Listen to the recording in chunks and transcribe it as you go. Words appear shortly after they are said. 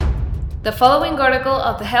The following article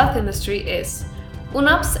of the health industry is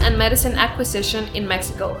UNOPS and Medicine Acquisition in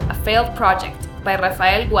Mexico, a failed project, by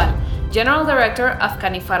Rafael Gual, General Director of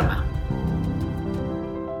CANIFARMA.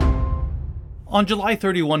 On July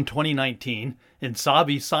 31, 2019,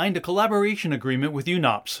 INSABI signed a collaboration agreement with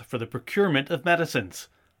UNOPS for the procurement of medicines.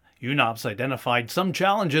 UNOPS identified some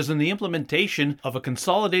challenges in the implementation of a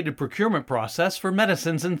consolidated procurement process for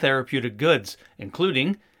medicines and therapeutic goods,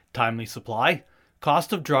 including timely supply,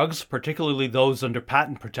 cost of drugs, particularly those under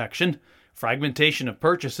patent protection, fragmentation of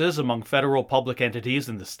purchases among federal public entities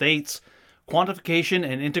in the states, quantification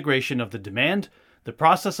and integration of the demand, the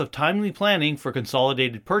process of timely planning for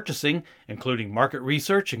consolidated purchasing, including market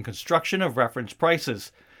research and construction of reference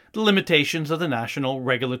prices, the limitations of the national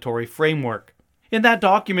regulatory framework. In that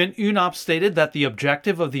document, UNOPS stated that the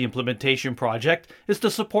objective of the implementation project is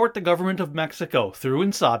to support the government of Mexico through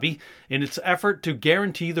INSABI in its effort to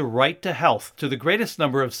guarantee the right to health to the greatest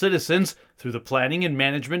number of citizens through the planning and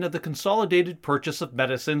management of the consolidated purchase of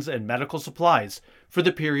medicines and medical supplies for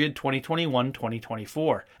the period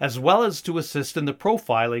 2021-2024, as well as to assist in the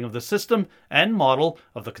profiling of the system and model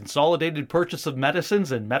of the consolidated purchase of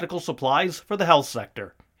medicines and medical supplies for the health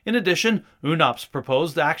sector. In addition, UNOPS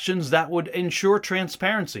proposed actions that would ensure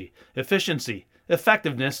transparency, efficiency,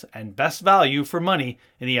 effectiveness, and best value for money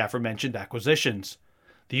in the aforementioned acquisitions.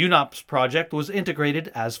 The UNOPS project was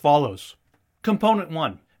integrated as follows. Component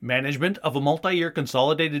 1. Management of a multi-year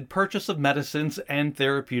consolidated purchase of medicines and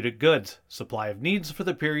therapeutic goods, supply of needs for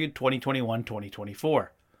the period 2021-2024.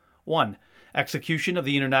 1. Execution of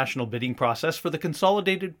the international bidding process for the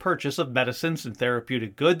consolidated purchase of medicines and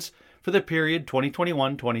therapeutic goods for the period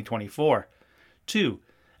 2021-2024. 2.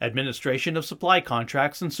 Administration of supply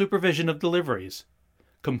contracts and supervision of deliveries.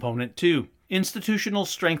 Component 2. Institutional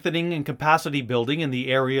strengthening and capacity building in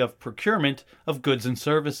the area of procurement of goods and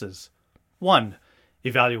services. 1.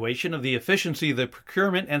 Evaluation of the efficiency of the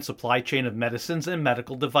procurement and supply chain of medicines and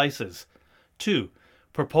medical devices. 2.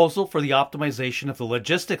 Proposal for the optimization of the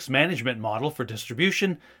logistics management model for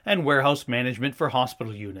distribution and warehouse management for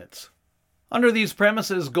hospital units. Under these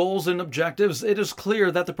premises, goals, and objectives, it is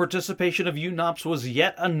clear that the participation of UNOPS was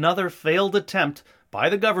yet another failed attempt by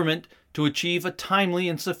the government to achieve a timely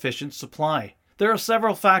and sufficient supply. There are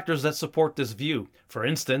several factors that support this view. For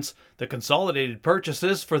instance, the consolidated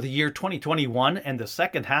purchases for the year 2021 and the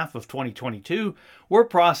second half of 2022 were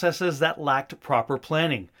processes that lacked proper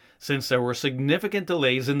planning, since there were significant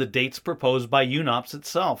delays in the dates proposed by UNOPS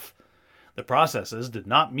itself. The processes did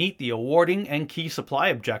not meet the awarding and key supply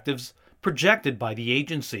objectives projected by the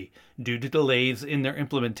agency due to delays in their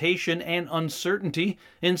implementation and uncertainty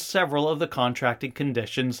in several of the contracting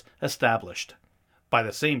conditions established. By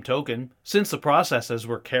the same token, since the processes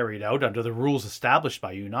were carried out under the rules established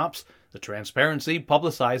by UNOPS, the transparency,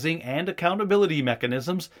 publicizing, and accountability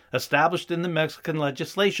mechanisms established in the Mexican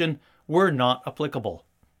legislation were not applicable.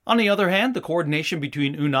 On the other hand, the coordination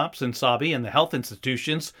between UNOPS, INSABI, and the health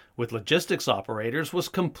institutions with logistics operators was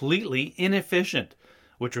completely inefficient,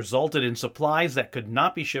 which resulted in supplies that could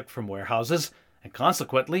not be shipped from warehouses, and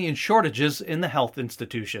consequently in shortages in the health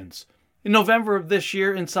institutions. In November of this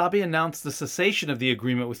year, INSABI announced the cessation of the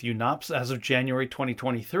agreement with UNOPS as of January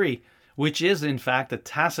 2023, which is in fact a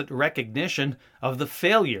tacit recognition of the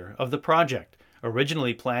failure of the project,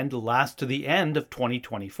 originally planned to last to the end of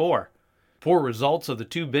 2024. Poor results of the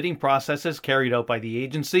two bidding processes carried out by the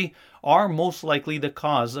agency are most likely the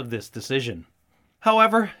cause of this decision.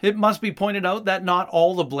 However, it must be pointed out that not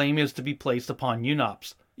all the blame is to be placed upon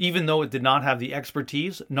UNOPS. Even though it did not have the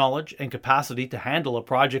expertise, knowledge, and capacity to handle a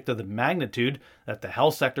project of the magnitude that the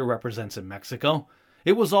health sector represents in Mexico,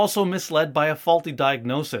 it was also misled by a faulty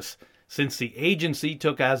diagnosis, since the agency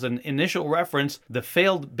took as an initial reference the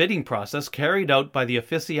failed bidding process carried out by the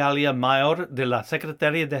Oficialia Mayor de la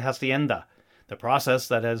Secretaría de Hacienda, the process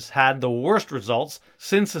that has had the worst results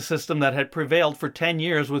since the system that had prevailed for 10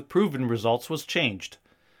 years with proven results was changed.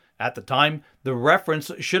 At the time, the reference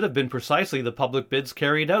should have been precisely the public bids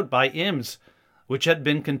carried out by IMSS, which had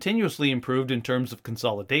been continuously improved in terms of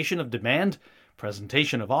consolidation of demand,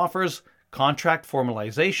 presentation of offers, contract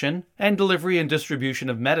formalization, and delivery and distribution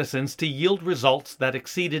of medicines to yield results that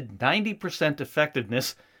exceeded 90%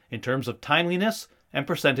 effectiveness in terms of timeliness and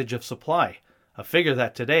percentage of supply, a figure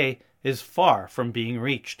that today is far from being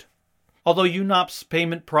reached. Although UNOPS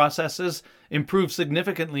payment processes improved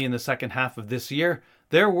significantly in the second half of this year,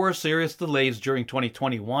 there were serious delays during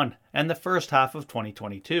 2021 and the first half of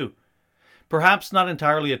 2022. Perhaps not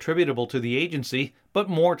entirely attributable to the agency, but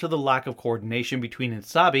more to the lack of coordination between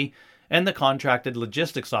INSABI and the contracted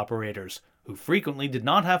logistics operators, who frequently did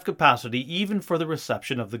not have capacity even for the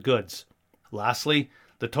reception of the goods. Lastly,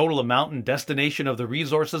 The total amount and destination of the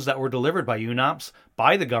resources that were delivered by UNOPS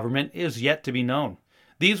by the government is yet to be known.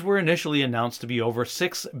 These were initially announced to be over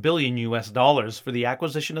 $6 billion for the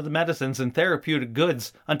acquisition of the medicines and therapeutic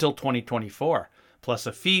goods until 2024, plus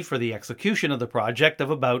a fee for the execution of the project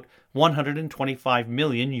of about $125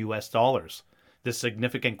 million. This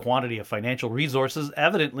significant quantity of financial resources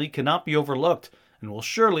evidently cannot be overlooked and will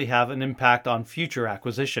surely have an impact on future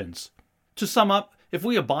acquisitions. To sum up, if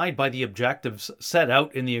we abide by the objectives set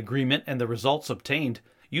out in the agreement and the results obtained,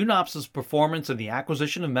 UNOPS's performance in the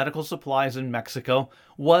acquisition of medical supplies in Mexico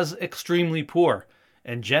was extremely poor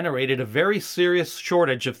and generated a very serious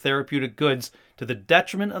shortage of therapeutic goods to the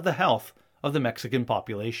detriment of the health of the Mexican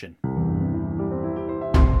population.